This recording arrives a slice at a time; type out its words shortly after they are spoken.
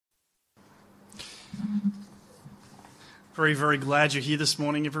Very, very glad you're here this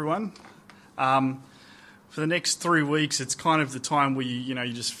morning, everyone. For the next 3 weeks, it's kind of the time where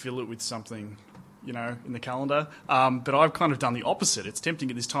you just fill it with something, in the calendar. But I've kind of done the opposite. It's tempting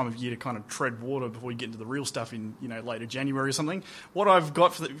at this time of year to kind of tread water before you get into the real stuff in, later January or something. What I've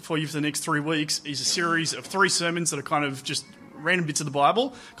got for you for the next 3 weeks is a series of 3 sermons that are kind of just random bits of the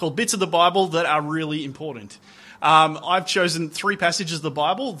Bible, called Bits of the Bible That Are Really Important. I've chosen 3 passages of the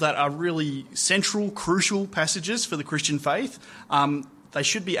Bible that are really central, crucial passages for the Christian faith. They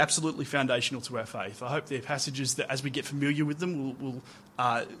should be absolutely foundational to our faith. I hope they're passages that, as we get familiar with them, will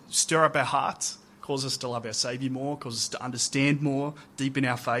stir up our hearts, cause us to love our Saviour more, cause us to understand more, deepen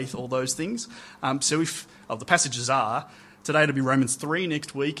our faith, all those things. The passages are, today it'll be Romans 3,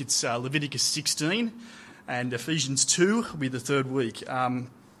 next week it's Leviticus 16, and Ephesians 2 will be the third week.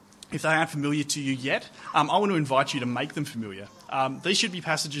 If they aren't familiar to you yet, I want to invite you to make them familiar. These should be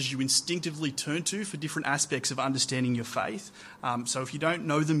passages you instinctively turn to for different aspects of understanding your faith. So if you don't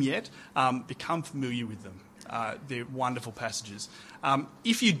know them yet, become familiar with them. They're wonderful passages.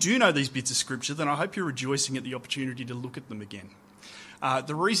 If you do know these bits of Scripture, then I hope you're rejoicing at the opportunity to look at them again.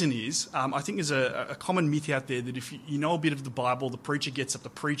 The reason is, I think there's a common myth out there that if you know a bit of the Bible, the preacher gets up to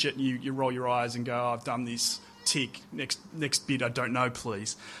preach it and you roll your eyes and go, oh, I've done this, tick, next bit I don't know,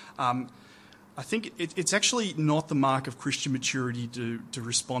 please. I think it's actually not the mark of Christian maturity to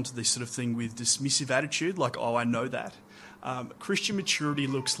respond to this sort of thing with dismissive attitude, like, oh, I know that. Christian maturity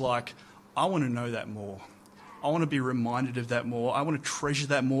looks like, I want to know that more. I want to be reminded of that more. I want to treasure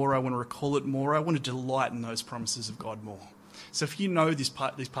that more. I want to recall it more. I want to delight in those promises of God more. So if you know these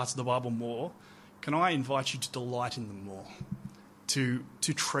parts of the Bible more, can I invite you to delight in them more, to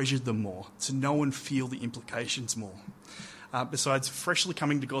treasure them more, to know and feel the implications more? Besides, freshly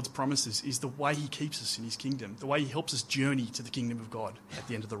coming to God's promises is the way he keeps us in his kingdom, the way he helps us journey to the kingdom of God at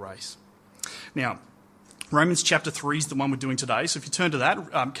the end of the race. Now, Romans chapter 3 is the one we're doing today, so if you turn to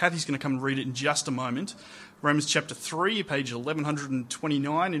that, Kathy's going to come and read it in just a moment. Romans chapter 3, page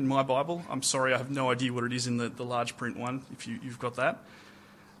 1129 in my Bible. I'm sorry, I have no idea what it is in the large print one, if you've got that.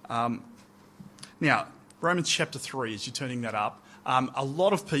 Now, Romans chapter 3, as you're turning that up, a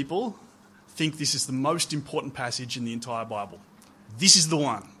lot of people think this is the most important passage in the entire Bible. This is the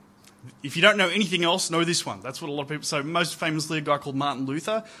one. If you don't know anything else, know this one. That's what a lot of people say. Most famously, a guy called Martin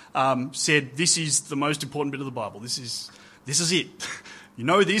Luther said, this is the most important bit of the Bible. This is it. You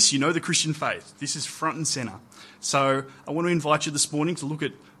know this, you know the Christian faith. This is front and centre. So I want to invite you this morning to look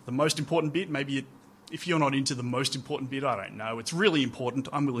at the most important bit. Maybe if you're not into the most important bit, I don't know. It's really important.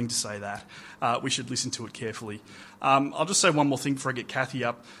 I'm willing to say that. We should listen to it carefully. I'll just say one more thing before I get Kathy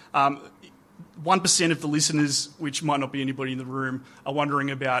up. 1% of the listeners, which might not be anybody in the room, are wondering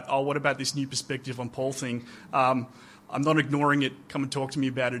about, what about this new perspective on Paul thing? I'm not ignoring it. Come and talk to me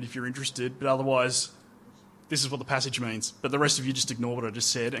about it if you're interested. But otherwise, this is what the passage means. But the rest of you just ignore what I just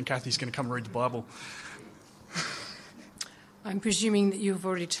said, and Kathy's going to come and read the Bible. I'm presuming that you've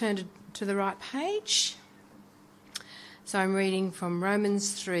already turned to the right page. So I'm reading from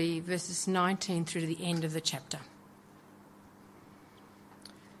Romans 3, verses 19 through to the end of the chapter.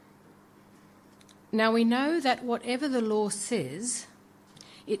 Now we know that whatever the law says,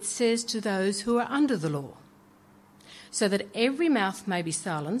 it says to those who are under the law, so that every mouth may be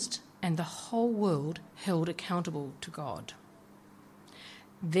silenced and the whole world held accountable to God.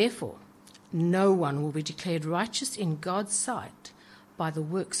 Therefore, no one will be declared righteous in God's sight by the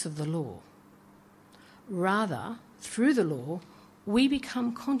works of the law. Rather, through the law, we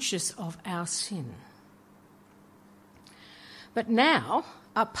become conscious of our sin. But now,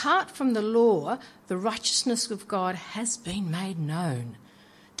 apart from the law, the righteousness of God has been made known,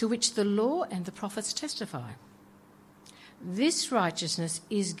 to which the law and the prophets testify. This righteousness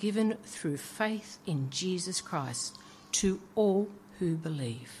is given through faith in Jesus Christ to all who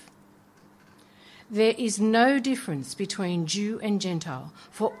believe. There is no difference between Jew and Gentile,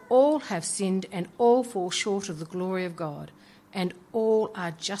 for all have sinned and all fall short of the glory of God, and all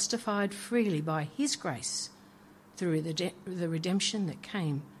are justified freely by his grace through the redemption that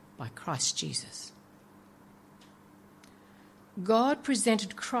came by Christ Jesus. God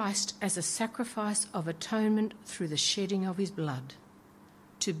presented Christ as a sacrifice of atonement through the shedding of his blood,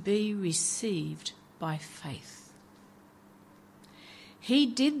 to be received by faith. He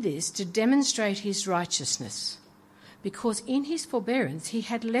did this to demonstrate his righteousness, because in his forbearance he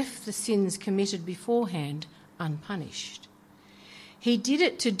had left the sins committed beforehand unpunished. He did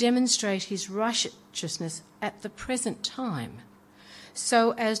it to demonstrate his righteousness at the present time,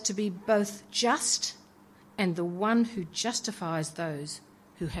 so as to be both just and the one who justifies those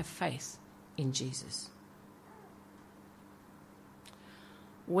who have faith in Jesus.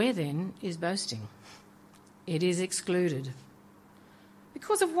 Where then is boasting? It is excluded.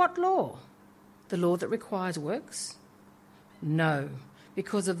 Because of what law? The law that requires works? No,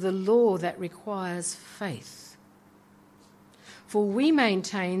 because of the law that requires faith. For we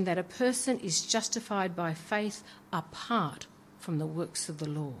maintain that a person is justified by faith apart from the works of the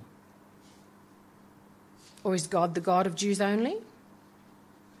law. Or is God the God of Jews only?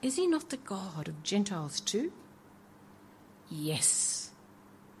 Is he not the God of Gentiles too? Yes,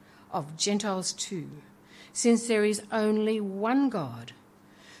 of Gentiles too, since there is only one God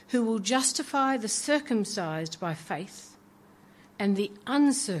who will justify the circumcised by faith and the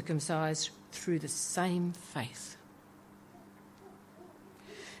uncircumcised through the same faith.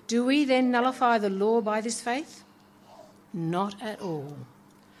 Do we then nullify the law by this faith? Not at all.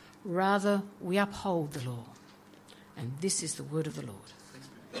 Rather, we uphold the law. And this is the word of the Lord.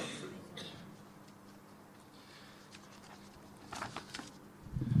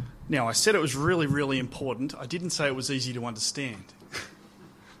 Now, I said it was really, really important. I didn't say it was easy to understand.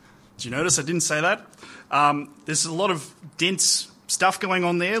 Did you notice I didn't say that? There's a lot of dense stuff going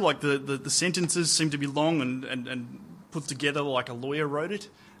on there, like the sentences seem to be long and put together like a lawyer wrote it,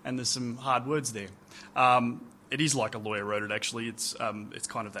 and there's some hard words there. It is like a lawyer wrote it, actually. It's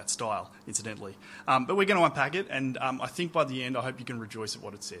kind of that style, incidentally. But we're going to unpack it, and I think by the end, I hope you can rejoice at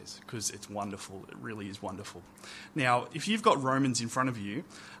what it says, because it's wonderful. It really is wonderful. Now, if you've got Romans in front of you,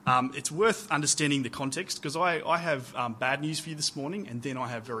 it's worth understanding the context, because I have bad news for you this morning, and then I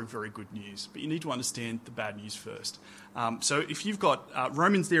have very, very good news. But you need to understand the bad news first. So if you've got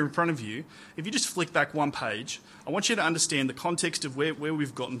Romans there in front of you, if you just flick back one page, I want you to understand the context of where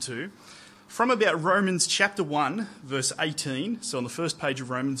we've gotten to. From about Romans chapter 1, verse 18, so on the first page of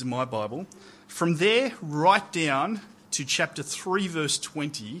Romans in my Bible, from there right down to chapter 3, verse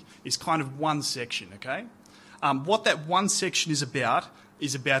 20 is kind of one section, okay? What that one section is about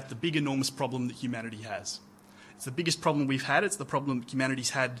the big, enormous problem that humanity has. It's the biggest problem we've had. It's the problem that humanity's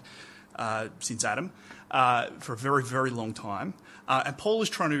had since Adam for a very, very long time. And Paul is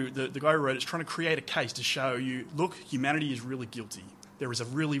trying to, the guy who wrote it, is trying to create a case to show you, look, humanity is really guilty. There is a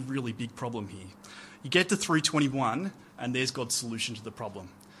really, really big problem here. You get to 3:21, and there's God's solution to the problem.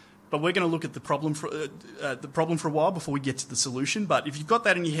 But we're going to look at the problem for a while before we get to the solution. But if you've got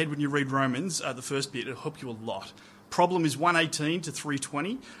that in your head when you read Romans, the first bit, it'll help you a lot. Problem is 1:18 to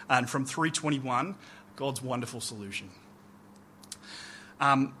 3:20, and from 3:21, God's wonderful solution.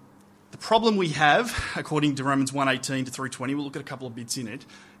 The problem we have, according to Romans 1:18 to 3:20, we'll look at a couple of bits in it,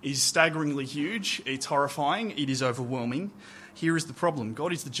 is staggeringly huge. It's horrifying. It is overwhelming. Here is the problem.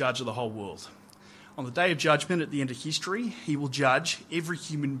 God is the judge of the whole world. On the day of judgment at the end of history, he will judge every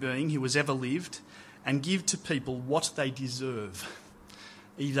human being who has ever lived and give to people what they deserve,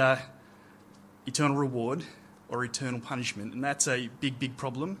 either eternal reward or eternal punishment. And that's a big, big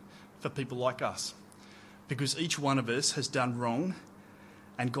problem for people like us, because each one of us has done wrong,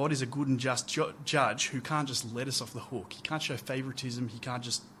 and God is a good and just judge who can't just let us off the hook. He can't show favouritism. He can't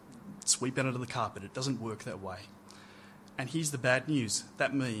just sweep it under the carpet. It doesn't work that way. And here's the bad news.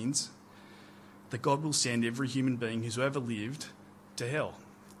 That means that God will send every human being who's ever lived to hell,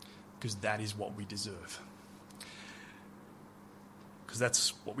 because that is what we deserve. Because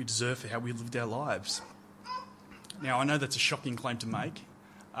that's what we deserve for how we lived our lives. Now, I know that's a shocking claim to make.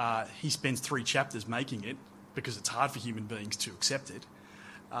 He spends 3 chapters making it because it's hard for human beings to accept it.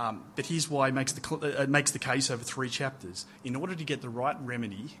 But here's why he makes the case over 3 chapters. In order to get the right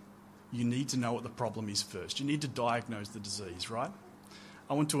remedy, you need to know what the problem is first. You need to diagnose the disease, right?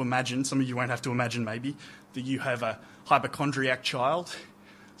 I want to imagine, some of you won't have to imagine maybe, that you have a hypochondriac child.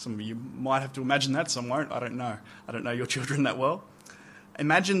 Some of you might have to imagine that, some won't. I don't know. I don't know your children that well.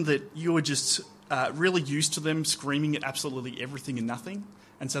 Imagine that you're just really used to them screaming at absolutely everything and nothing.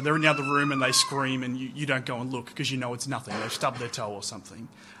 And so they're in the other room and they scream and you don't go and look because you know it's nothing. They've stubbed their toe or something.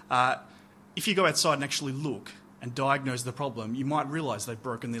 If you go outside and actually look and diagnose the problem, you might realise they've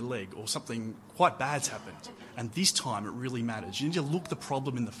broken their leg or something quite bad's happened. And this time it really matters. You need to look the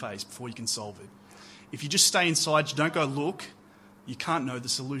problem in the face before you can solve it. If you just stay inside, you don't go look, you can't know the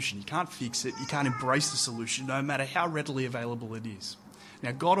solution. You can't fix it. You can't embrace the solution, no matter how readily available it is.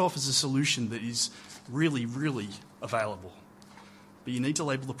 Now, God offers a solution that is really, really available. But you need to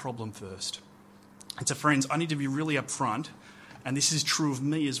label the problem first. And so, friends, I need to be really upfront, and this is true of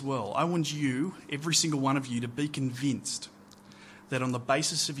me as well. I want you, every single one of you, to be convinced that on the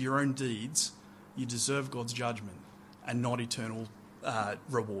basis of your own deeds, you deserve God's judgment and not eternal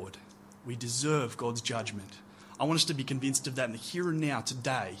reward. We deserve God's judgment. I want us to be convinced of that in the here and now,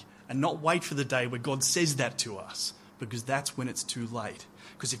 today, and not wait for the day where God says that to us, because that's when it's too late.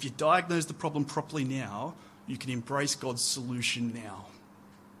 Because if you diagnose the problem properly now, you can embrace God's solution now.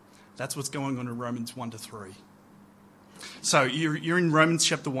 That's what's going on in Romans 1-3. So you're in Romans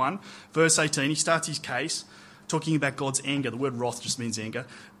chapter 1, verse 18. He starts his case talking about God's anger. The word wrath just means anger.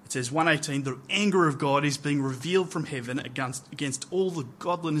 It says 1:18, the anger of God is being revealed from heaven against all the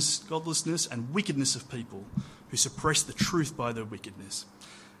godlessness and wickedness of people who suppress the truth by their wickedness.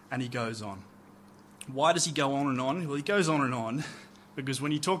 And he goes on. Why does he go on and on? Well, he goes on and on because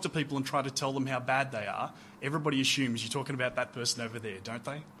when you talk to people and try to tell them how bad they are, everybody assumes you're talking about that person over there, don't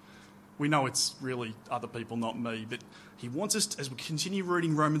they? We know it's really other people, not me, but he wants us, as we continue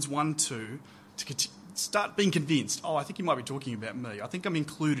reading Romans 1-2, to start being convinced, I think he might be talking about me. I think I'm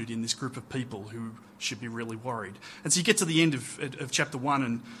included in this group of people who should be really worried. And so you get to the end of chapter 1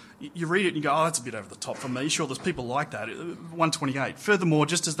 and you read it and you go, that's a bit over the top for me. Sure, there's people like that. 1:28. Furthermore,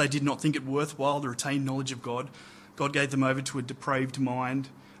 just as they did not think it worthwhile to retain knowledge of God, God gave them over to a depraved mind.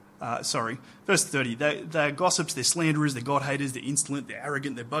 Verse 30. They're gossips, they're slanderers, they're God-haters, they're insolent, they're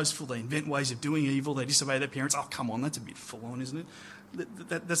arrogant, they're boastful, they invent ways of doing evil, they disobey their parents. Oh, come on, that's a bit full-on, isn't it?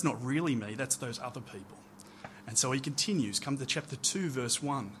 That's not really me, that's those other people. And so he continues, come to chapter 2, verse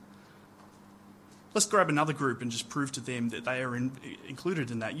 1. Let's grab another group and just prove to them that they are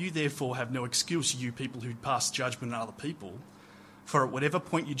included in that. You therefore have no excuse, you people who pass judgment on other people, for at whatever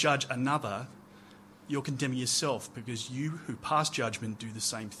point you judge another, you're condemning yourself, because you who pass judgment do the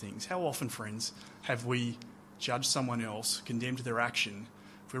same things. How often, friends, have we judged someone else, condemned their action?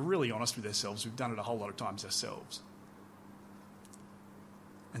 If we're really honest with ourselves, we've done it a whole lot of times ourselves.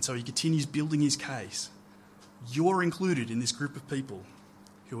 And so he continues building his case. You're included in this group of people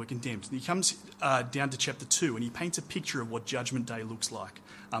who are condemned. And he comes down to chapter 2 and he paints a picture of what Judgment Day looks like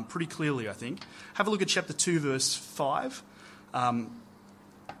pretty clearly, I think. Have a look at chapter 2, verse 5.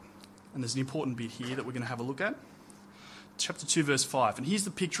 And there's an important bit here that we're going to have a look at. Chapter 2, verse 5. And here's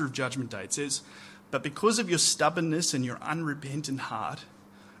the picture of Judgment Day. It says, but because of your stubbornness and your unrepentant heart,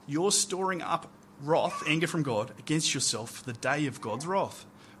 you're storing up wrath, anger from God, against yourself for the day of God's wrath,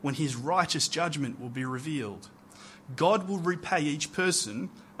 when his righteous judgment will be revealed. God will repay each person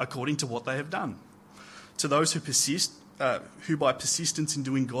according to what they have done. To those who persist, who by persistence in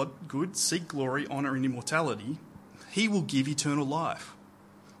doing good seek glory, honour and immortality, he will give eternal life.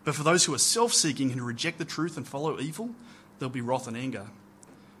 But for those who are self-seeking and who reject the truth and follow evil, there'll be wrath and anger.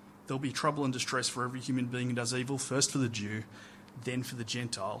 There'll be trouble and distress for every human being who does evil, first for the Jew, then for the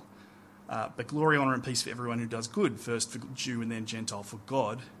Gentile. But glory, honour and peace for everyone who does good, first for Jew and then Gentile, for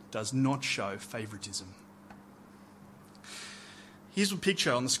God does not show favouritism. Here's a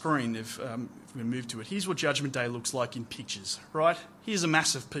picture on the screen, if we move to it. Here's what Judgment Day looks like in pictures, right? Here's a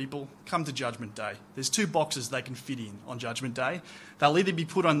mass of people come to Judgment Day. There's 2 boxes they can fit in on Judgment Day. They'll either be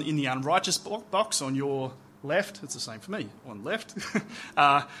put in the unrighteous box on your left, it's the same for me, on left,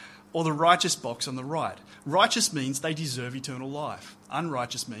 or the righteous box on the right. Righteous means they deserve eternal life.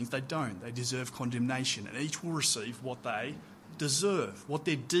 Unrighteous means they don't. They deserve condemnation, and each will receive what they deserve, what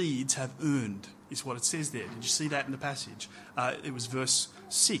their deeds have earned, is what it says there. Did you see that in the passage? It was verse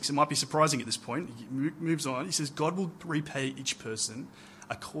 6. It might be surprising at this point. He moves on. He says, God will repay each person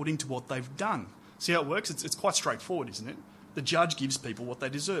according to what they've done. See how it works? It's quite straightforward, isn't it? The judge gives people what they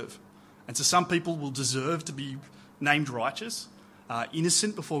deserve. And so some people will deserve to be named righteous,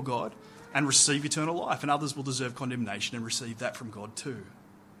 innocent before God, and receive eternal life. And others will deserve condemnation and receive that from God too.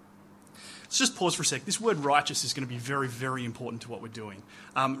 Let's just pause for a sec. This word righteous is going to be very, very important to what we're doing.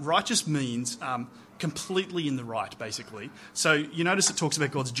 Righteous means completely in the right, basically. So you notice it talks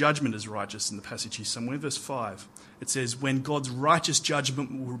about God's judgment as righteous in the passage here somewhere, verse 5. It says, when God's righteous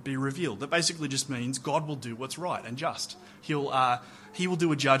judgment will be revealed. That basically just means God will do what's right and just. He will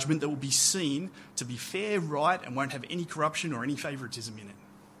do a judgment that will be seen to be fair, right, and won't have any corruption or any favouritism in it.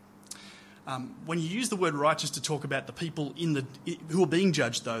 When you use the word righteous to talk about the people who are being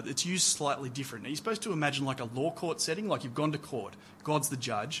judged, though, it's used slightly different. Now, you're supposed to imagine like a law court setting, like you've gone to court. God's the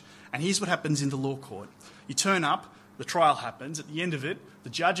judge, and here's what happens in the law court. You turn up, the trial happens. At the end of it, the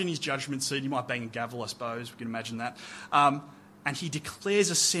judge in his judgment seat, he might bang a gavel, I suppose, we can imagine that, and he declares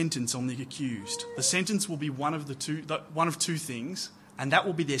a sentence on the accused. The sentence will be one of two things, and that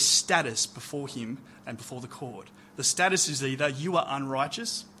will be their status before him and before the court. The status is either you are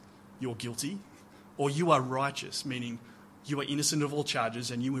unrighteous, you're guilty, or you are righteous, meaning you are innocent of all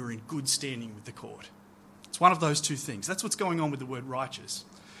charges and you are in good standing with the court. It's one of those two things. That's what's going on with the word righteous.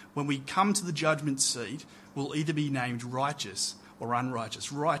 When we come to the judgment seat, we'll either be named righteous or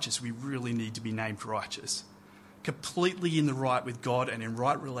unrighteous. Righteous, we really need to be named righteous. Completely in the right with God and in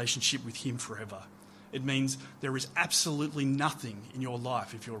right relationship with him forever. It means there is absolutely nothing in your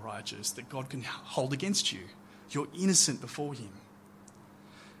life, if you're righteous, that God can hold against you. You're innocent before him.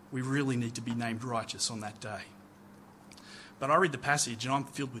 We really need to be named righteous on that day. But I read the passage and I'm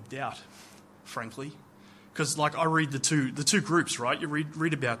filled with doubt, frankly. Because I read the two groups, right? You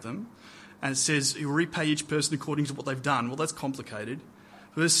read about them, and it says, "You'll repay each person according to what they've done." Well, that's complicated.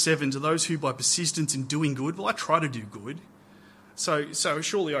 Verse 7, "To those who by persistence in doing good," well, I try to do good. So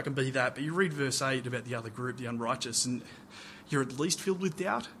surely I can be that. But you read verse 8 about the other group, the unrighteous, and you're at least filled with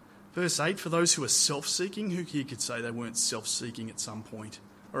doubt. Verse 8, "For those who are self-seeking," who here could say they weren't self-seeking at some point,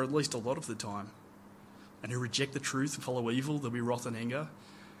 or at least a lot of the time, "and who reject the truth and follow evil, there'll be wrath and anger."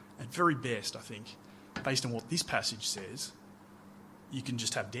 At very best, I think, based on what this passage says, you can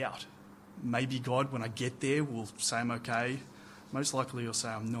just have doubt. Maybe God, when I get there, will say I'm okay. Most likely he'll say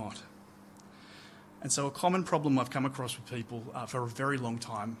I'm not. And so a common problem I've come across with people for a very long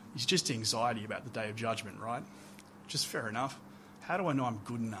time is just anxiety about the day of judgment, right? Just fair enough. How do I know I'm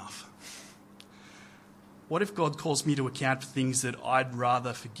good enough? What if God calls me to account for things that I'd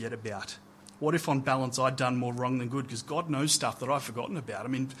rather forget about? What if on balance I'd done more wrong than good? Because God knows stuff that I've forgotten about. I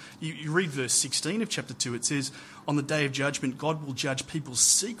mean, you read verse 16 of chapter 2, it says, "On the day of judgment, God will judge people's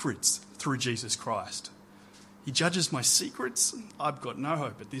secrets through Jesus Christ." He judges my secrets? I've got no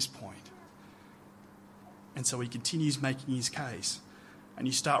hope at this point. And so he continues making his case. And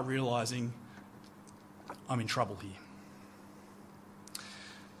you start realising, I'm in trouble here.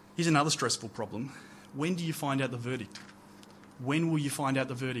 Here's another stressful problem. When do you find out the verdict? When will you find out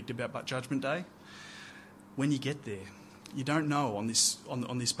the verdict about Judgment Day? When you get there. You don't know on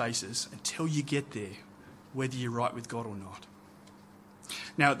this basis until you get there whether you're right with God or not.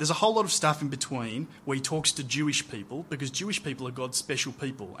 Now, there's a whole lot of stuff in between where he talks to Jewish people, because Jewish people are God's special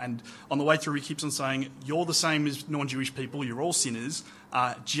people. And on the way through, he keeps on saying, you're the same as non-Jewish people, you're all sinners,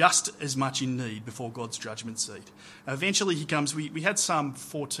 just as much in need before God's judgment seat. Eventually he comes, we had Psalm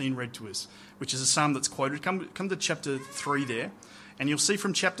 14 read to us, which is a psalm that's quoted. Come to chapter 3 there, and you'll see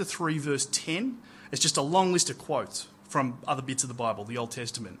from chapter 3, verse 10, it's just a long list of quotes from other bits of the Bible, the Old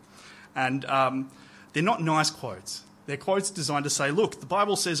Testament. And they're not nice quotes. They're quotes designed to say, look, the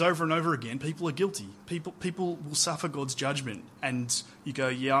Bible says over and over again, people are guilty. People will suffer God's judgment. And you go,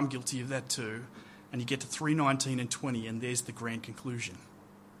 yeah, I'm guilty of that too. And you get to 3:19 and 20, and there's the grand conclusion.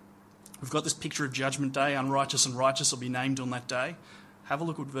 We've got this picture of Judgment Day. Unrighteous and righteous will be named on that day. Have a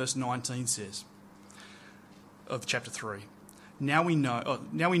look what verse 19 says of chapter 3. Now we know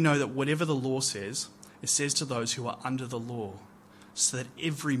that whatever the law says, it says to those who are under the law, so that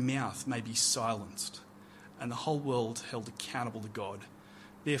every mouth may be silenced, and the whole world held accountable to God.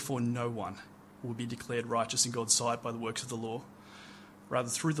 Therefore no one will be declared righteous in God's sight by the works of the law. Rather,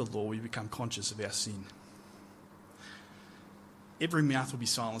 through the law we become conscious of our sin. Every mouth will be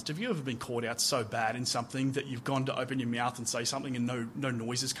silenced. Have you ever been caught out so bad in something that you've gone to open your mouth and say something and no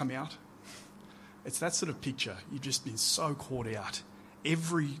noises come out? It's that sort of picture. You've just been so caught out.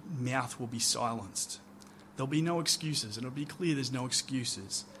 Every mouth will be silenced. There'll be no excuses, and it'll be clear there's no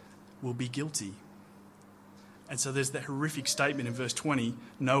excuses. We'll be guilty. And so there's that horrific statement in verse 20,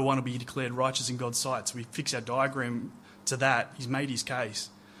 no one will be declared righteous in God's sight. So we fix our diagram to that. He's made his case.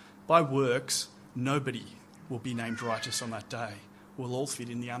 By works, nobody will be named righteous on that day. We'll all fit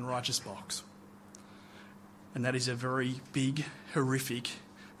in the unrighteous box. And that is a very big, horrific,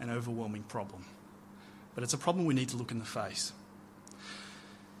 and overwhelming problem. But it's a problem we need to look in the face.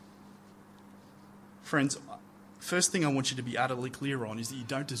 Friends, first thing I want you to be utterly clear on is that you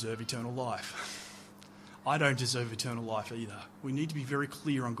don't deserve eternal life. I don't deserve eternal life either. We need to be very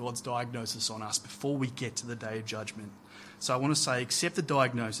clear on God's diagnosis on us before we get to the day of judgment. So I want to say, accept the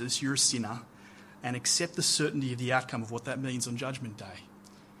diagnosis, you're a sinner, and accept the certainty of the outcome of what that means on Judgment Day.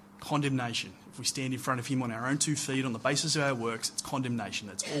 Condemnation. If we stand in front of him on our own 2 feet on the basis of our works, it's condemnation.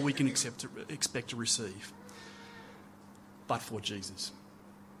 That's all we can expect to receive. But for Jesus.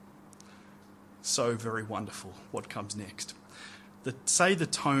 So very wonderful what comes next. Say the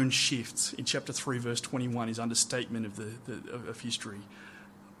tone shifts in chapter 3, verse 21 is understatement of history.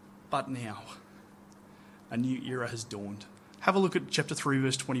 But now, a new era has dawned. Have a look at chapter 3,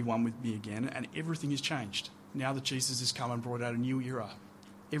 verse 21 with me again, and everything has changed. Now that Jesus has come and brought out a new era,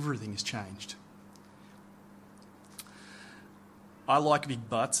 everything has changed. I like big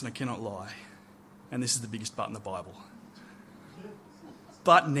buts, and I cannot lie. And this is the biggest but in the Bible.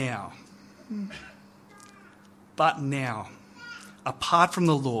 But now, apart from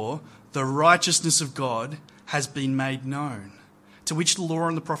the law, the righteousness of God has been made known, to which the law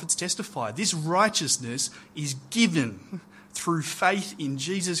and the prophets testify. This righteousness is given through faith in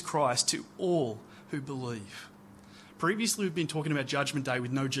Jesus Christ to all who believe. Previously, we've been talking about Judgment Day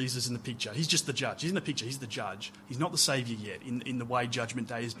with no Jesus in the picture. He's just the judge. He's in the picture. He's the judge. He's not the saviour yet in the way Judgment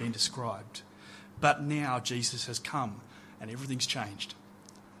Day has been described. But now Jesus has come and everything's changed.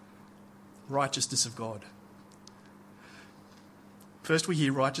 Righteousness of God. First we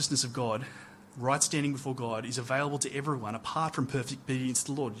hear righteousness of God, right standing before God, is available to everyone apart from perfect obedience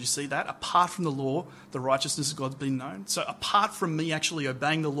to the law. Did you see that? Apart from the law, the righteousness of God's been known. So apart from me actually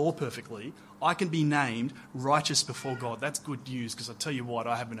obeying the law perfectly, I can be named righteous before God. That's good news, because I tell you what,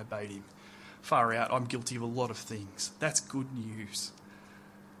 I haven't obeyed him. Far out, I'm guilty of a lot of things. That's good news.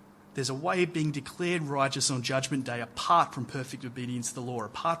 There's a way of being declared righteous on Judgment Day apart from perfect obedience to the law,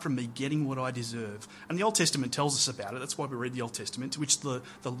 apart from me getting what I deserve. And the Old Testament tells us about it. That's why we read the Old Testament, to which the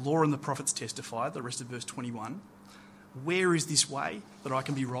law and the prophets testify, the rest of verse 21. Where is this way that I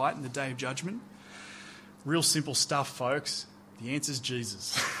can be right in the day of judgment? Real simple stuff, folks. The answer's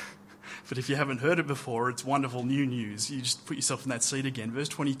Jesus. But if you haven't heard it before, it's wonderful new news. You just put yourself in that seat again. Verse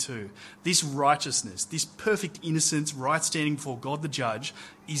 22. This righteousness, this perfect innocence, right standing before God the judge,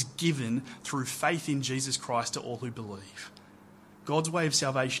 is given through faith in Jesus Christ to all who believe. God's way of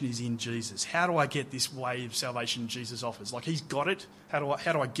salvation is in Jesus. How do I get this way of salvation Jesus offers? Like, he's got it. How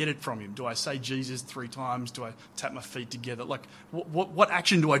do I get it from him? Do I say Jesus 3 times? Do I tap my feet together? Like, what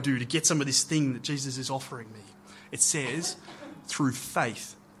action do I do to get some of this thing that Jesus is offering me? It says, through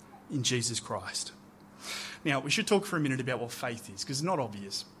faith in Jesus Christ. Now, we should talk for a minute about what faith is, because it's not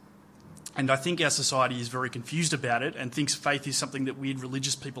obvious. And I think our society is very confused about it and thinks faith is something that weird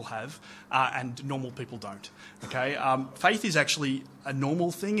religious people have and normal people don't. Okay, faith is actually a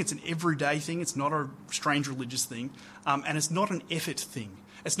normal thing. It's an everyday thing. It's not a strange religious thing. And it's not an effort thing.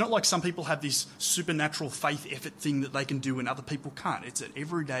 It's not like some people have this supernatural faith effort thing that they can do and other people can't. It's an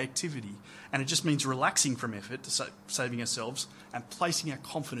everyday activity. And it just means relaxing from effort, saving ourselves, and placing our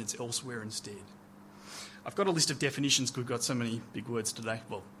confidence elsewhere instead. I've got a list of definitions because we've got so many big words today.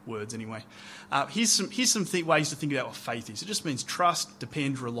 Well, words anyway. Here's some ways to think about what faith is. It just means trust,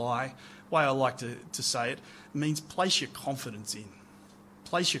 depend, rely. The way I like to say it means place your confidence in.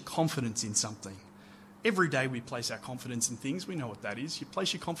 Place your confidence in something. Every day we place our confidence in things. We know what that is. You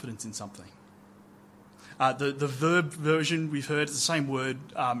place your confidence in something. The verb version we've heard is the same word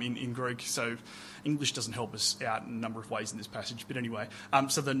in Greek, so English doesn't help us out in a number of ways in this passage. But anyway,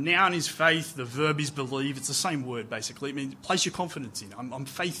 so the noun is faith, the verb is believe. It's the same word, basically. It means place your confidence in. I'm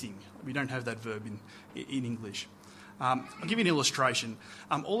faithing. We don't have that verb in English. I'll give you an illustration.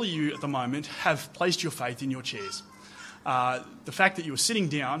 All of you at the moment have placed your faith in your chairs. The fact that you are sitting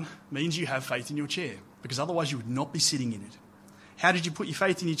down means you have faith in your chair, because otherwise you would not be sitting in it. How did you put your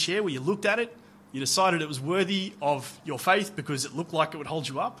faith in your chair? Well, you looked at it, you decided it was worthy of your faith because it looked like it would hold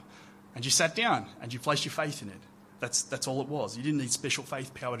you up, and you sat down and you placed your faith in it. That's all it was. You didn't need special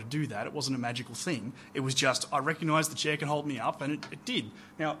faith power to do that. It wasn't a magical thing. It was just, I recognise the chair can hold me up, and it did.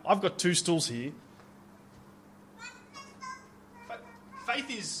 Now, I've got 2 stools here.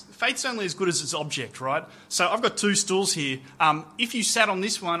 Faith's only as good as its object, right? So I've got 2 stools here. If you sat on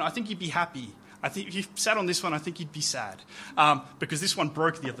this one, I think you'd be happy. I think if you sat on this one, I think you'd be sad. Because this one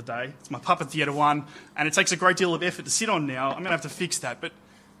broke the other day. It's my puppet theatre one, and it takes a great deal of effort to sit on now. I'm going to have to fix that. But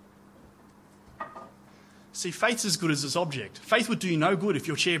see, faith's as good as its object. Faith would do you no good if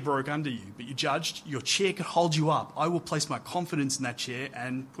your chair broke under you, but you judged your chair could hold you up. I will place my confidence in that chair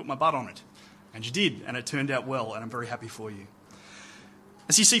and put my butt on it. And you did, and it turned out well, and I'm very happy for you.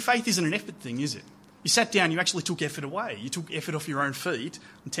 As you see, faith isn't an effort thing, is it? You sat down, you actually took effort away. You took effort off your own feet.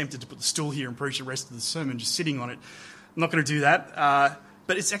 I'm tempted to put the stool here and preach the rest of the sermon just sitting on it. I'm not going to do that.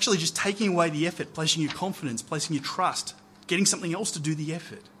 But it's actually just taking away the effort, placing your confidence, placing your trust, getting something else to do the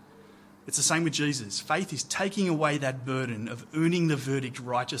effort. It's the same with Jesus. Faith is taking away that burden of earning the verdict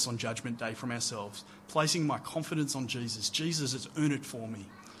righteous on Judgment Day from ourselves, placing my confidence on Jesus. Jesus has earned it for me.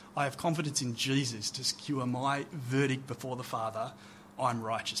 I have confidence in Jesus to secure my verdict before the Father. I'm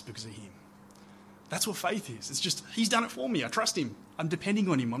righteous because of him. That's what faith is. It's just, he's done it for me. I trust him. I'm depending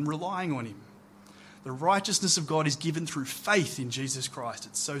on him. I'm relying on him. The righteousness of God is given through faith in Jesus Christ.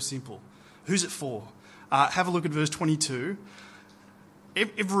 It's so simple. Who's it for? Have a look at verse 22.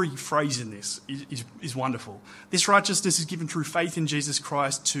 Every phrase in this is wonderful. This righteousness is given through faith in Jesus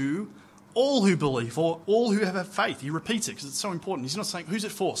Christ to all who believe, or all who have faith. He repeats it because it's so important. He's not saying, who's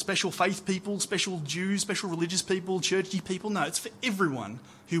it for? Special faith people, special Jews, special religious people, churchy people? No, it's for everyone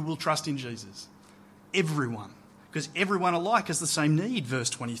who will trust in Jesus. Everyone. Because everyone alike has the same need, verse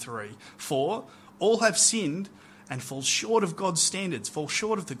 23. For all have sinned and fall short of God's standards, fall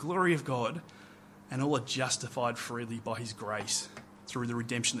short of the glory of God, and all are justified freely by his grace through the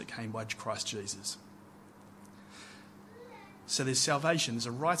redemption that came by Christ Jesus. So there's salvation, there's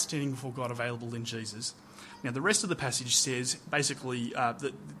a right standing before God available in Jesus. Now the rest of the passage says, basically,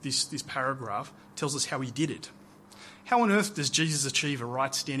 that this paragraph tells us how he did it. How on earth does Jesus achieve a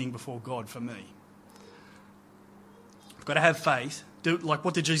right standing before God for me? I've got to have faith,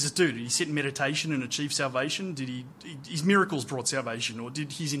 What did Jesus do? Did he sit in meditation and achieve salvation? His miracles brought salvation, or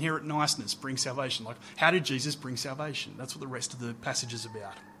did his inherent niceness bring salvation? How did Jesus bring salvation? That's what the rest of the passage is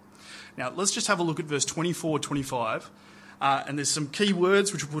about. Now, let's just have a look at verse 24, 25. And there's some key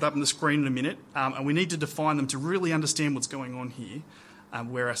words which we'll put up on the screen in a minute, and we need to define them to really understand what's going on here,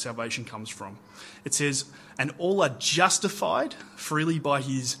 where our salvation comes from. It says, "And all are justified freely by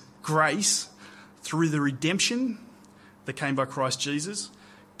his grace through the redemption that came by Christ Jesus.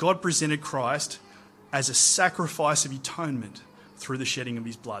 God presented Christ as a sacrifice of atonement through the shedding of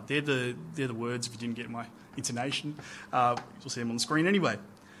his blood." They're the words, if you didn't get my intonation. You'll see them on the screen anyway.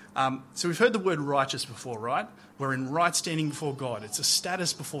 So we've heard the word righteous before, right? We're in right standing before God. It's a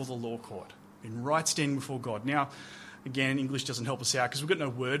status before the law court, in right standing before God. Now, again, English doesn't help us out because we've got no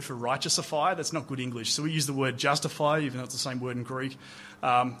word for righteousify. That's not good English. So we use the word justify, even though it's the same word in Greek.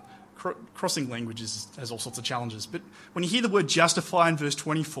 Crossing languages has all sorts of challenges. But when you hear the word justify in verse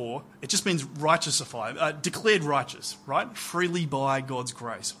 24, it just means righteousify, declared righteous, right? Freely by God's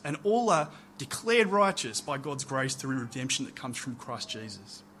grace. And all are declared righteous by God's grace through redemption that comes from Christ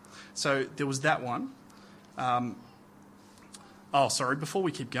Jesus. So there was that one. Before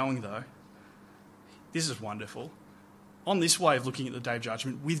we keep going though, this is wonderful. On this way of looking at the Day of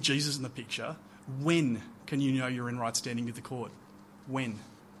Judgment, with Jesus in the picture, when can you know you're in right standing with the court? When?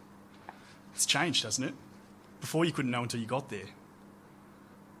 It's changed, hasn't it? Before you couldn't know until you got there.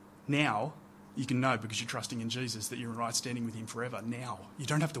 Now you can know because you're trusting in Jesus that you're in right standing with him forever. Now. You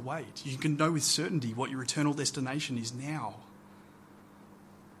don't have to wait. You can know with certainty what your eternal destination is now.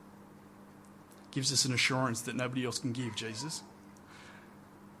 Gives us an assurance that nobody else can give, Jesus.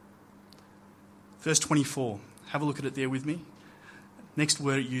 Verse 24. Have a look at it there with me. Next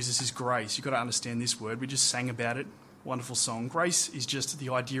word it uses is grace. You've got to understand this word. We just sang about it. Wonderful song. Grace is just the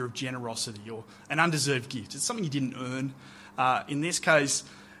idea of generosity or an undeserved gift. It's something you didn't earn. In this case,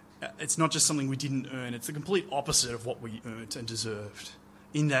 it's not just something we didn't earn. It's the complete opposite of what we earned and deserved.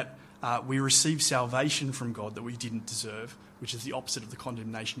 In that we receive salvation from God that we didn't deserve, which is the opposite of the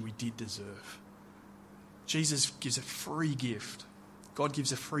condemnation we did deserve. Jesus gives a free gift. God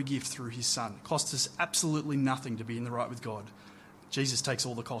gives a free gift through his Son. It costs us absolutely nothing to be in the right with God. Jesus takes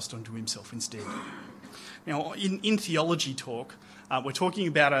all the cost onto himself instead. Now, in theology talk, we're talking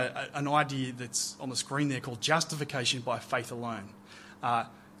about an idea that's on the screen there called justification by faith alone.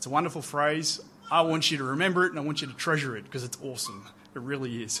 It's a wonderful phrase. I want you to remember it and I want you to treasure it because it's awesome. It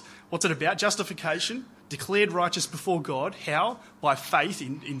really is. What's it about? Justification, declared righteous before God. How? By faith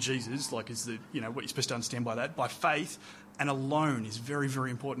in Jesus, what you're supposed to understand by that. By faith, and alone is a very,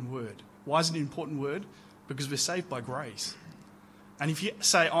 very important word. Why is it an important word? Because we're saved by grace. And if you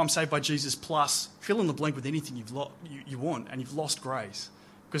say, I'm saved by Jesus plus, fill in the blank with anything you want, and you've lost grace.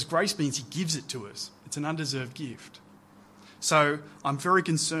 Because grace means he gives it to us. It's an undeserved gift. So I'm very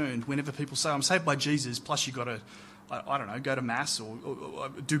concerned whenever people say, I'm saved by Jesus, plus you've got to, go to Mass or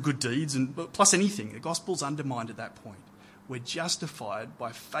do good deeds, and plus anything. The gospel's undermined at that point. We're justified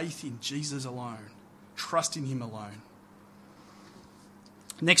by faith in Jesus alone. Trust in him alone.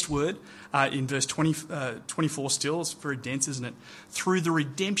 Next word, in verse 24 still, it's very dense, isn't it? Through the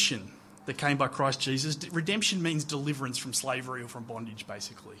redemption that came by Christ Jesus. Redemption means deliverance from slavery or from bondage,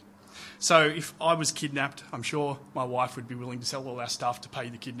 basically. So if I was kidnapped, I'm sure my wife would be willing to sell all our stuff to pay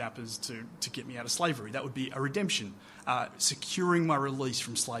the kidnappers to get me out of slavery. That would be a redemption, securing my release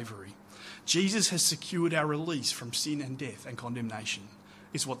from slavery. Jesus has secured our release from sin and death and condemnation,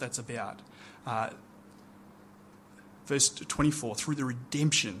 is what that's about. Verse 24, through the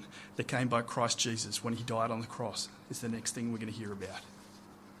redemption that came by Christ Jesus when he died on the cross, is the next thing we're going to hear about.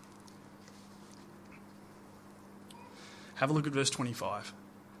 Have a look at verse 25.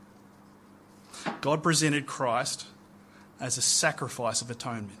 God presented Christ as a sacrifice of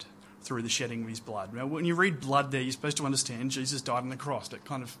atonement through the shedding of his blood. Now, when you read blood there, you're supposed to understand Jesus died on the cross. That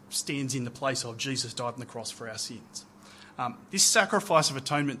kind of stands in the place of Jesus died on the cross for our sins. This sacrifice of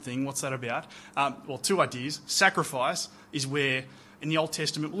atonement thing, what's that about? Two ideas. Sacrifice is where, in the Old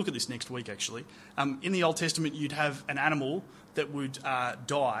Testament, we'll look at this next week actually, in the Old Testament you'd have an animal that would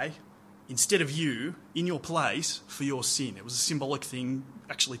die instead of you, in your place, for your sin. It was a symbolic thing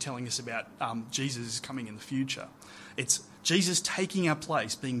actually telling us about Jesus coming in the future. It's Jesus taking our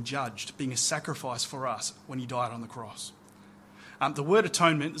place, being judged, being a sacrifice for us when he died on the cross. The word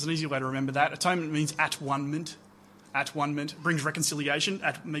atonement is an easy way to remember that. Atonement means at one-ment. At one-ment brings reconciliation,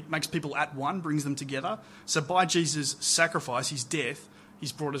 makes people at one, brings them together. So by Jesus' sacrifice, his death,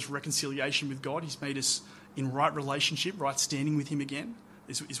 he's brought us reconciliation with God. He's made us in right relationship, right standing with him again,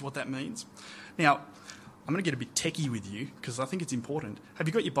 is what that means. Now, I'm going to get a bit techie with you because I think it's important. Have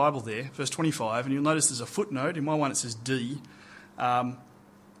you got your Bible there, verse 25, and you'll notice there's a footnote. In my one it says D.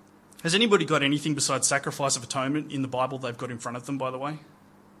 Has anybody got anything besides sacrifice of atonement in the Bible they've got in front of them, by the way?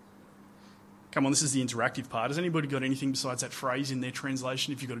 Come on, this is the interactive part. Has anybody got anything besides that phrase in their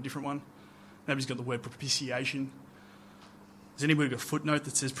translation, if you've got a different one? Nobody's got the word propitiation. Has anybody got a footnote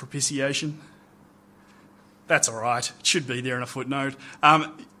that says propitiation? That's all right. It should be there in a footnote.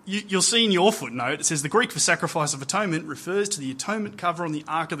 You'll see in your footnote, it says the Greek for sacrifice of atonement refers to the atonement cover on the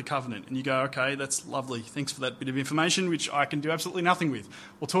Ark of the Covenant. And you go, okay, that's lovely. Thanks for that bit of information, which I can do absolutely nothing with.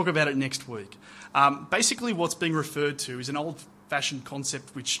 We'll talk about it next week. Basically, what's being referred to is an old-fashioned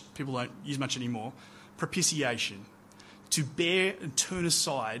concept which people don't use much anymore, propitiation. To bear and turn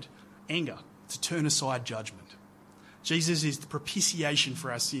aside anger, to turn aside judgment. Jesus is the propitiation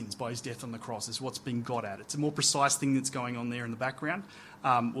for our sins by his death on the cross, is what's being got at. It's a more precise thing that's going on there in the background.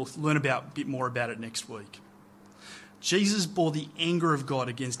 We'll learn a bit more about it next week. Jesus bore the anger of God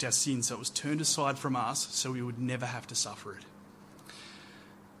against our sins, so it was turned aside from us so we would never have to suffer it.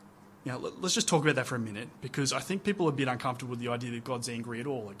 Now, let's just talk about that for a minute, because I think people are a bit uncomfortable with the idea that God's angry at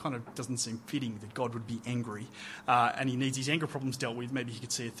all. It kind of doesn't seem fitting that God would be angry, and he needs his anger problems dealt with. Maybe he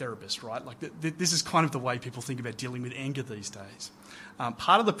could see a therapist, right? Like this is kind of the way people think about dealing with anger these days.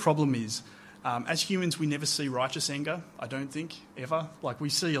 Part of the problem is, as humans, we never see righteous anger, I don't think, ever. Like, we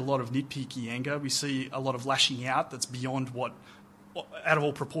see a lot of nitpicky anger. We see a lot of lashing out that's beyond out of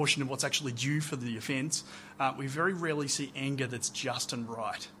all proportion of what's actually due for the offence. We very rarely see anger that's just and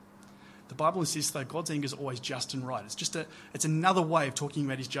right. The Bible insists, though, God's anger is always just and right. It's another way of talking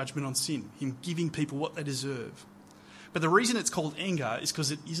about his judgment on sin, him giving people what they deserve. But the reason it's called anger is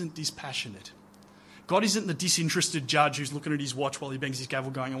because it isn't dispassionate. God isn't the disinterested judge who's looking at his watch while he bangs his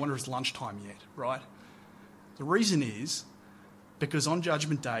gavel going, I wonder if it's lunchtime yet, right? The reason is because on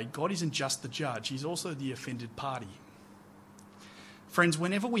Judgment Day, God isn't just the judge, he's also the offended party. Friends,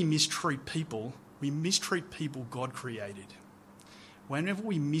 whenever we mistreat people God created. Whenever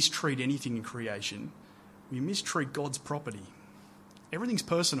we mistreat anything in creation, we mistreat God's property. Everything's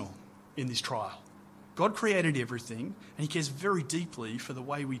personal in this trial. God created everything, and he cares very deeply for the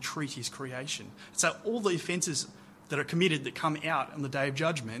way we treat his creation. So all the offences that are committed that come out on the day of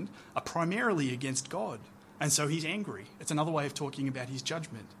judgment are primarily against God. And so he's angry. It's another way of talking about his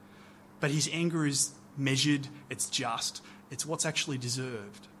judgment. But his anger is measured, it's just, it's what's actually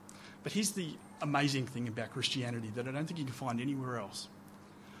deserved. But here's the amazing thing about Christianity that I don't think you can find anywhere else.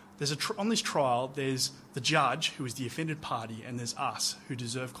 On this trial, there's the judge, who is the offended party, and there's us, who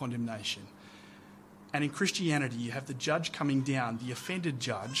deserve condemnation. And in Christianity, you have the judge coming down, the offended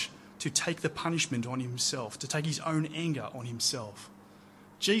judge, to take the punishment on himself, to take his own anger on himself.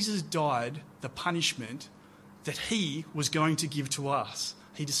 Jesus died the punishment that he was going to give to us.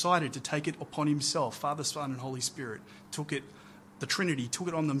 He decided to take it upon himself. Father, Son, and Holy Spirit the Trinity took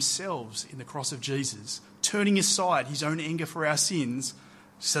it on themselves in the cross of Jesus, turning aside his own anger for our sins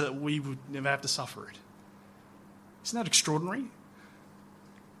so that we would never have to suffer it. Isn't that extraordinary?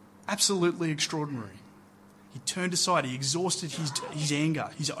 Absolutely extraordinary. He turned aside, he exhausted his anger,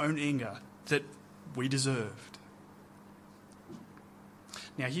 his own anger that we deserved.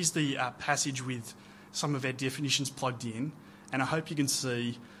 Now here's the passage with some of our definitions plugged in, and I hope you can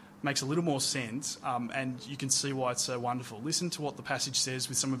see makes a little more sense, and you can see why it's so wonderful. Listen to what the passage says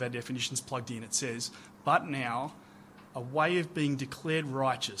with some of our definitions plugged in. It says, but now a way of being declared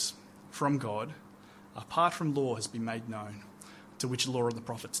righteous from God, apart from law, has been made known, to which the law and the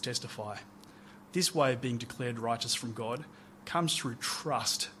prophets testify. This way of being declared righteous from God comes through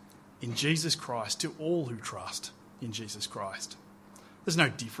trust in Jesus Christ to all who trust in Jesus Christ. There's no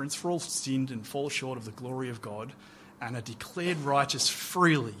difference, for all sinned and fall short of the glory of God, and are declared righteous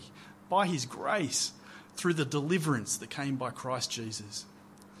freely by his grace through the deliverance that came by Christ Jesus.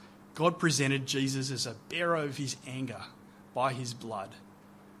 God presented Jesus as a bearer of his anger by his blood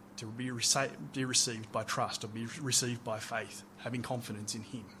to be received by trust, or be received by faith, having confidence in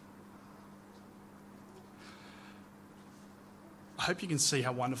him. I hope you can see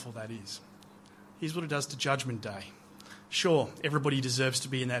how wonderful that is. Here's what it does to Judgment Day. Sure, everybody deserves to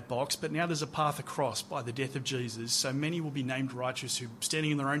be in that box, but now there's a path across by the death of Jesus, so many will be named righteous who,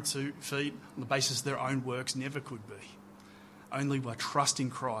 standing on their own feet, on the basis of their own works, never could be. Only by trusting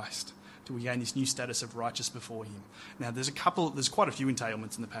Christ do we gain this new status of righteous before him. Now, there's quite a few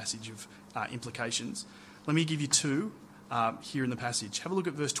entailments in the passage of implications. Let me give you two here in the passage. Have a look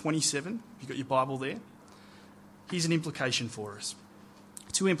at verse 27. You've got your Bible there. Here's an implication for us.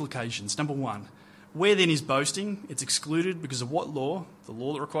 Two implications. Number one, where then is boasting? It's excluded because of what law? The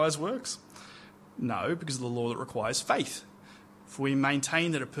law that requires works? No, because of the law that requires faith. For we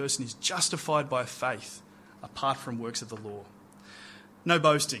maintain that a person is justified by faith apart from works of the law. No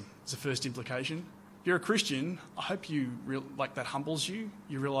boasting is the first implication. If you're a Christian, I hope that humbles you.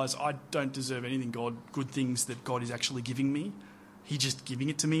 You realise I don't deserve anything good things that God is actually giving me. He's just giving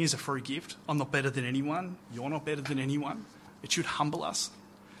it to me as a free gift. I'm not better than anyone. You're not better than anyone. It should humble us.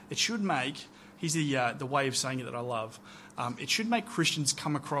 It should make, here's the way of saying it that I love, it should make Christians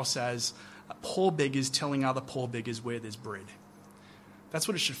come across as poor beggars telling other poor beggars where there's bread. That's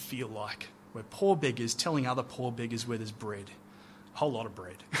what it should feel like. We're poor beggars telling other poor beggars where there's bread. A whole lot of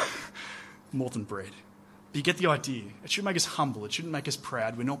bread. More than bread. But you get the idea. It should make us humble. It shouldn't make us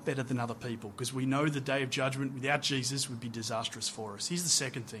proud. We're not better than other people because we know the day of judgment without Jesus would be disastrous for us. Here's the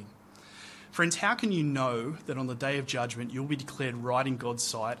second thing. Friends, how can you know that on the day of judgment you'll be declared right in God's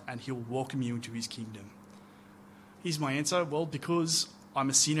sight and he'll welcome you into his kingdom? Here's my answer. Well, because I'm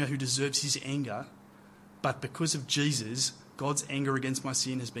a sinner who deserves his anger, but because of Jesus, God's anger against my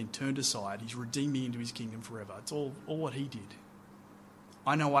sin has been turned aside. He's redeemed me into his kingdom forever. It's all what he did.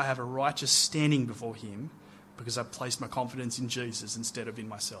 I know I have a righteous standing before him because I've placed my confidence in Jesus instead of in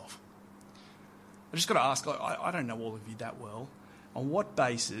myself. I just got to ask, I don't know all of you that well. On what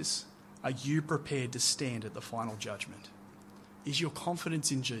basis are you prepared to stand at the final judgment? Is your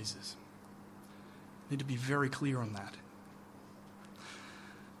confidence in Jesus? I need to be very clear on that.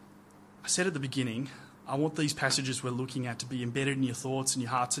 I said at the beginning, I want these passages we're looking at to be embedded in your thoughts and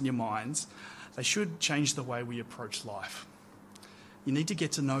your hearts and your minds. They should change the way we approach life. You need to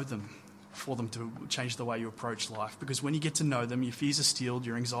get to know them for them to change the way you approach life. Because when you get to know them, your fears are stilled,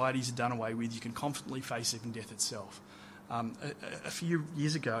 your anxieties are done away with, you can confidently face even death itself. A few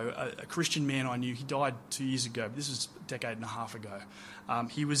years ago, a Christian man I knew, he died 2 years ago, but this was a decade and a half ago.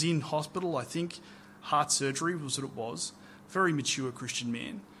 He was in hospital, I think, heart surgery was what it was. Very mature Christian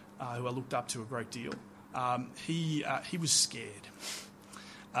man who I looked up to a great deal. He was scared.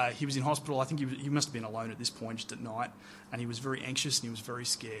 He was in hospital. I think he must have been alone at this point, just at night, and he was very anxious and he was very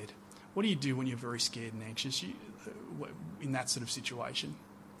scared. What do you do when you're very scared and anxious in that sort of situation?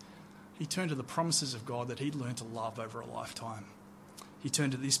 He turned to the promises of God that he'd learned to love over a lifetime. He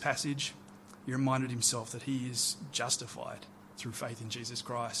turned to this passage. He reminded himself that he is justified through faith in Jesus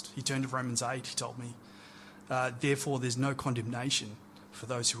Christ. He turned to Romans 8. He told me, therefore there's no condemnation for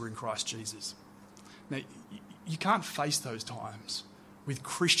those who are in Christ Jesus. Now, you can't face those times with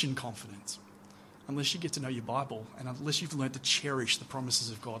Christian confidence unless you get to know your Bible and unless you've learned to cherish the promises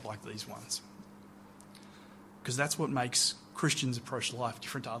of God like these ones. Because that's what makes Christians approach life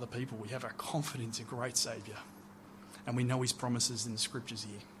different to other people. We have our confidence in a great Saviour and we know his promises in the scriptures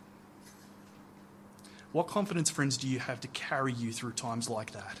here. What confidence, friends, do you have to carry you through times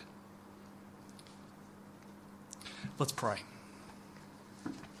like that? Let's pray.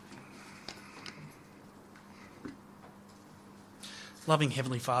 Loving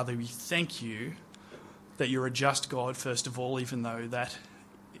Heavenly Father, we thank you that you're a just God, first of all, even though that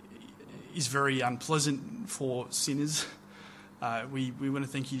is very unpleasant for sinners. We want to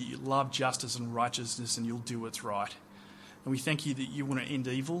thank you that you love justice and righteousness and you'll do what's right. And we thank you that you want to end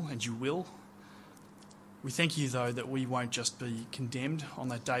evil, and you will. We thank you, though, that we won't just be condemned on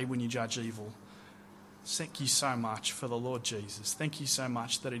that day when you judge evil. Thank you so much for the Lord Jesus. Thank you so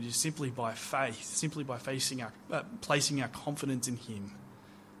much that it is simply by faith, simply by placing our confidence in him,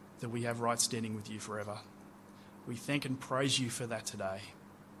 that we have right standing with you forever. We thank and praise you for that today.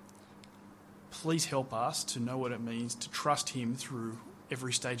 Please help us to know what it means to trust him through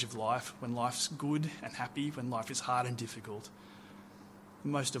every stage of life, when life's good and happy, when life is hard and difficult.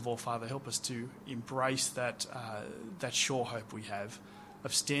 Most of all, Father, help us to embrace that sure hope we have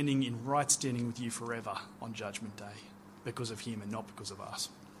of standing in right standing with you forever on Judgment Day because of him and not because of us.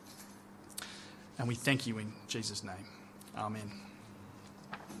 And we thank you in Jesus' name. Amen.